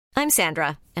I'm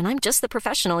Sandra, and I'm just the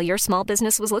professional your small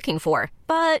business was looking for.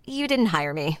 But you didn't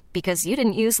hire me because you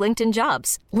didn't use LinkedIn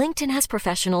Jobs. LinkedIn has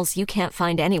professionals you can't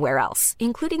find anywhere else,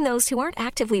 including those who aren't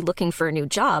actively looking for a new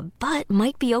job, but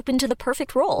might be open to the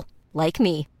perfect role, like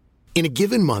me. In a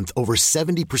given month, over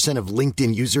 70% of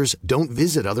LinkedIn users don't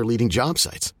visit other leading job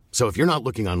sites. So if you're not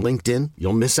looking on LinkedIn,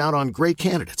 you'll miss out on great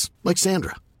candidates like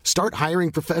Sandra. Start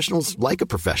hiring professionals like a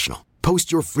professional.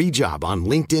 Post your free job on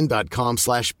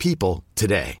linkedin.com/people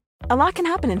today. A lot can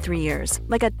happen in 3 years,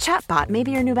 like a chatbot may be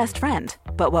your new best friend.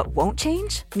 But what won't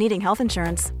change? Needing health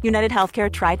insurance. United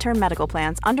Healthcare Tri-Term Medical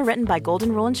Plans, underwritten by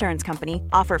Golden Rule Insurance Company,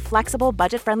 offer flexible,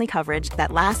 budget-friendly coverage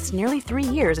that lasts nearly 3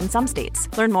 years in some states.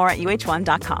 Learn more at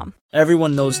uh1.com.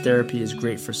 Everyone knows therapy is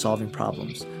great for solving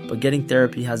problems, but getting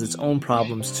therapy has its own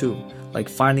problems too, like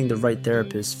finding the right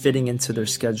therapist, fitting into their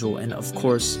schedule, and of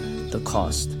course, the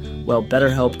cost. Well,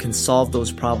 BetterHelp can solve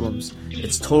those problems.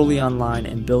 It's totally online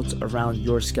and built around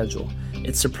your schedule.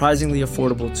 It's surprisingly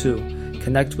affordable too.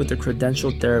 Connect with a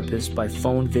credentialed therapist by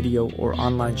phone, video, or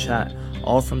online chat,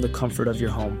 all from the comfort of your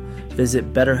home.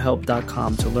 Visit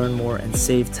BetterHelp.com to learn more and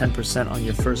save 10% on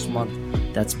your first month.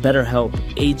 That's BetterHelp,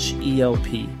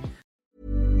 H-E-L-P.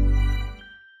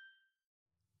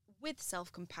 With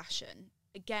self-compassion,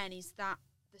 again, is that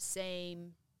the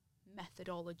same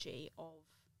methodology of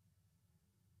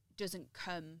doesn't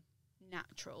come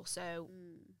natural? So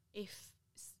if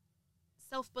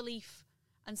self-belief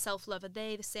and self-love, are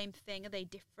they the same thing? Are they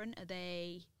different? Are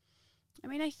they... I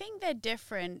mean, I think they're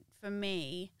different for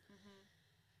me.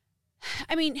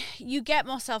 I mean, you get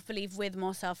more self-belief with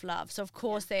more self-love. So, of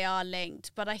course, they are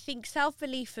linked. But I think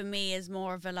self-belief for me is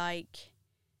more of a, like,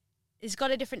 it's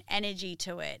got a different energy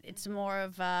to it. It's more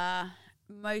of a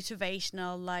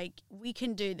motivational, like, we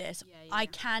can do this. I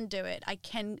can do it. I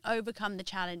can overcome the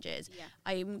challenges.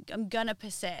 I'm going to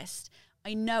persist.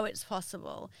 I know it's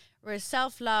possible. Whereas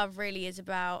self-love really is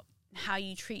about how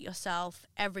you treat yourself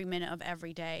every minute of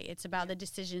every day. It's about the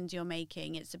decisions you're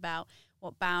making. It's about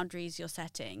what boundaries you're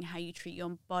setting, how you treat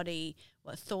your body,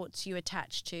 what thoughts you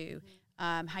attach to,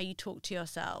 how you talk to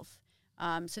yourself.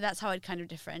 So that's how I'd kind of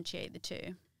differentiate the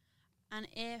two. And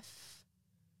if,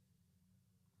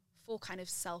 for kind of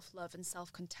self-love and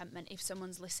self-contentment, if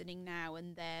someone's listening now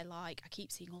and they're like, I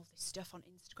keep seeing all this stuff on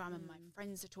Instagram and my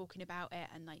friends are talking about it,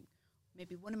 and like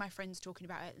maybe one of my friends talking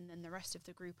about it, and then the rest of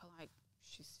the group are like,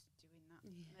 she's doing that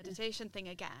meditation thing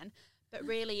again. But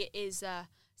really it is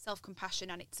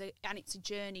self-compassion, and it's a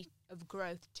journey of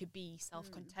growth to be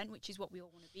self-content, which is what we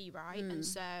all want to be, right? And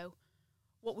so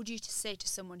what would you say to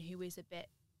someone who is a bit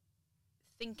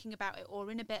thinking about it, or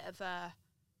in a bit of a,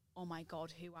 oh my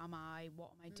God, who am I?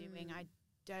 What am I doing? I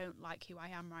don't like who I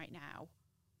am right now.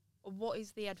 What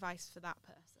is the advice for that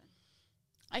person?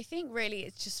 I think really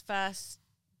it's just first,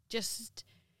 just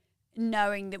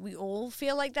knowing that we all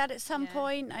feel like that at some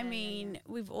point. I mean,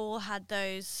 we've all had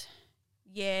those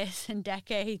years and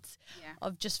decades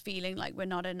of just feeling like we're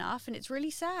not enough, and it's really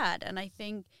sad. And I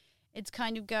think it's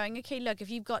kind of going, okay, look,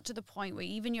 if you've got to the point where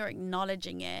even you're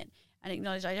acknowledging it and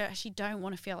acknowledge, I don't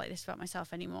want to feel like this about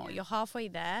myself anymore. You're halfway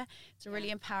there. It's a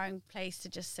really empowering place to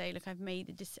just say, look, I'm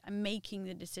making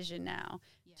the decision now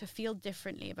to feel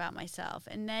differently about myself.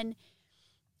 And then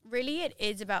really it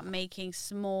is about making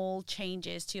small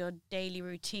changes to your daily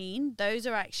routine. Those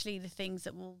are actually the things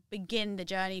that will begin the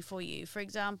journey for you. For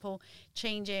example,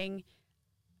 changing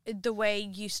the way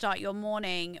you start your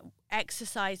morning,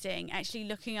 exercising, actually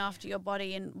looking after your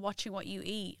body and watching what you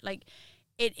eat. Like,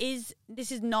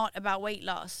 this is not about weight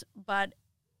loss, but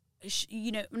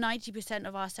 90%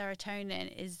 of our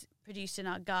serotonin is produced in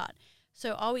our gut.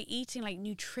 So are we eating like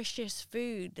nutritious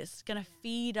food that's going to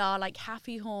feed our like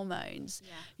happy hormones,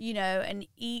 and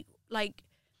eat like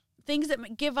things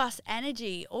that give us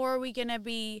energy? Or are we going to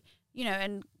be,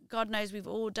 and God knows we've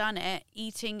all done it,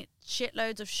 eating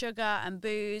shitloads of sugar and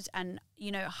booze and,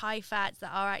 high fats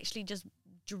that are actually just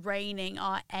draining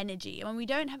our energy. And when we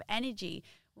don't have energy,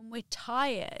 when we're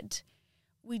tired,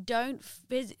 we don't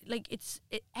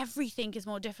everything is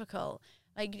more difficult.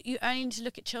 Like, you only need to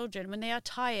look at children. When they are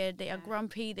tired, they are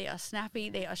grumpy, they are snappy,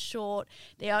 they are short,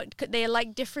 they are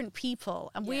like different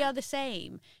people, and we are the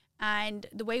same. And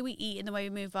the way we eat and the way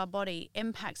we move our body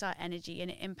impacts our energy,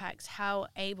 and it impacts how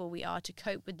able we are to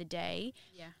cope with the day,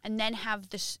 and then have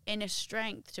this inner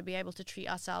strength to be able to treat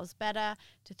ourselves better,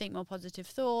 to think more positive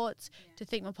thoughts, to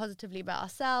think more positively about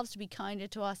ourselves, to be kinder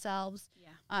to ourselves.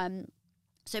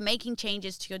 So making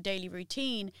changes to your daily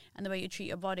routine and the way you treat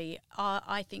your body are,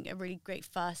 I think, a really great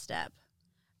first step.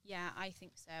 Yeah, I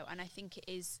think so. And I think it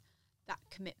is that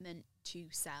commitment to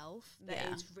self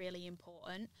that is really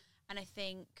important. And I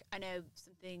know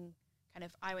something kind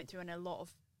of I went through, and a lot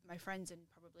of my friends and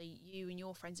probably you and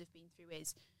your friends have been through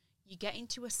is you get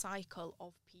into a cycle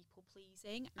of people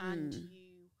pleasing and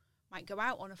you might go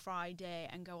out on a Friday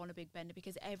and go on a big bender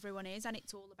because everyone is, and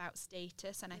it's all about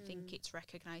status. And I think it's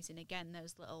recognising again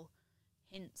those little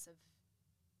hints of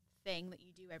thing that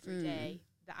you do every day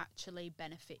that actually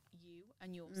benefit you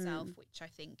and yourself, which I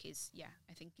think is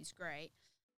great.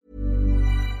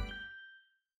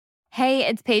 Hey,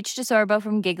 it's Paige DeSorbo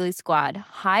from Giggly Squad.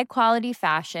 High quality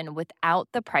fashion without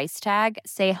the price tag.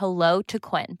 Say hello to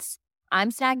Quince. I'm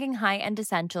snagging high-end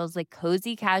essentials like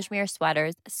cozy cashmere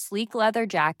sweaters, sleek leather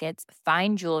jackets,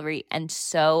 fine jewelry, and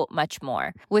so much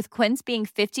more. With Quince being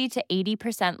 50 to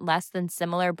 80% less than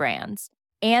similar brands.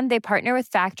 And they partner with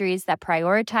factories that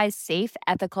prioritize safe,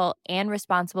 ethical, and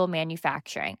responsible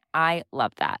manufacturing. I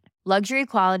love that. Luxury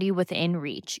quality within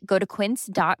reach. Go to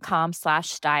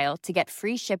quince.com/style to get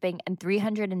free shipping and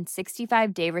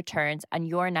 365-day returns on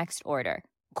your next order.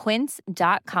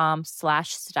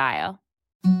 Quince.com/style.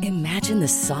 Imagine the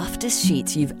softest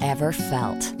sheets you've ever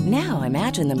felt. Now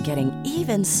imagine them getting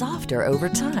even softer over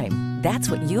time. That's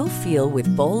what you'll feel with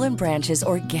Boll & Branch's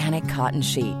organic cotton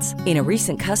sheets. In a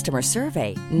recent customer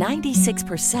survey,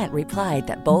 96% replied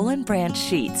that Boll & Branch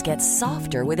sheets get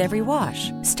softer with every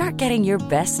wash. Start getting your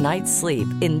best night's sleep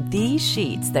in these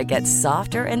sheets that get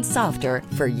softer and softer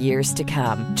for years to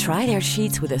come. Try their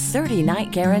sheets with a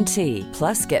 30-night guarantee.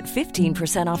 Plus, get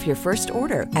 15% off your first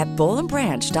order at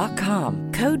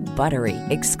bollandbranch.com. Code BUTTERY.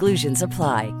 Exclusions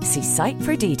apply. See site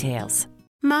for details.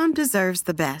 Mom deserves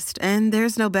the best, and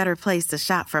there's no better place to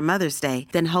shop for Mother's Day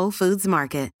than Whole Foods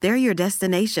Market. They're your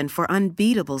destination for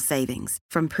unbeatable savings,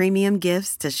 from premium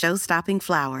gifts to show-stopping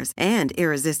flowers and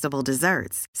irresistible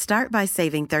desserts. Start by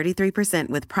saving 33%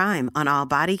 with Prime on all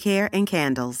body care and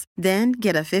candles. Then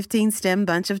get a 15-stem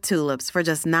bunch of tulips for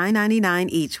just $9.99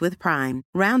 each with Prime.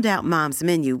 Round out Mom's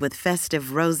menu with festive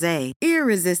rosé,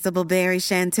 irresistible berry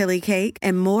chantilly cake,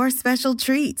 and more special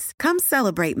treats. Come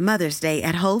celebrate Mother's Day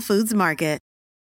at Whole Foods Market.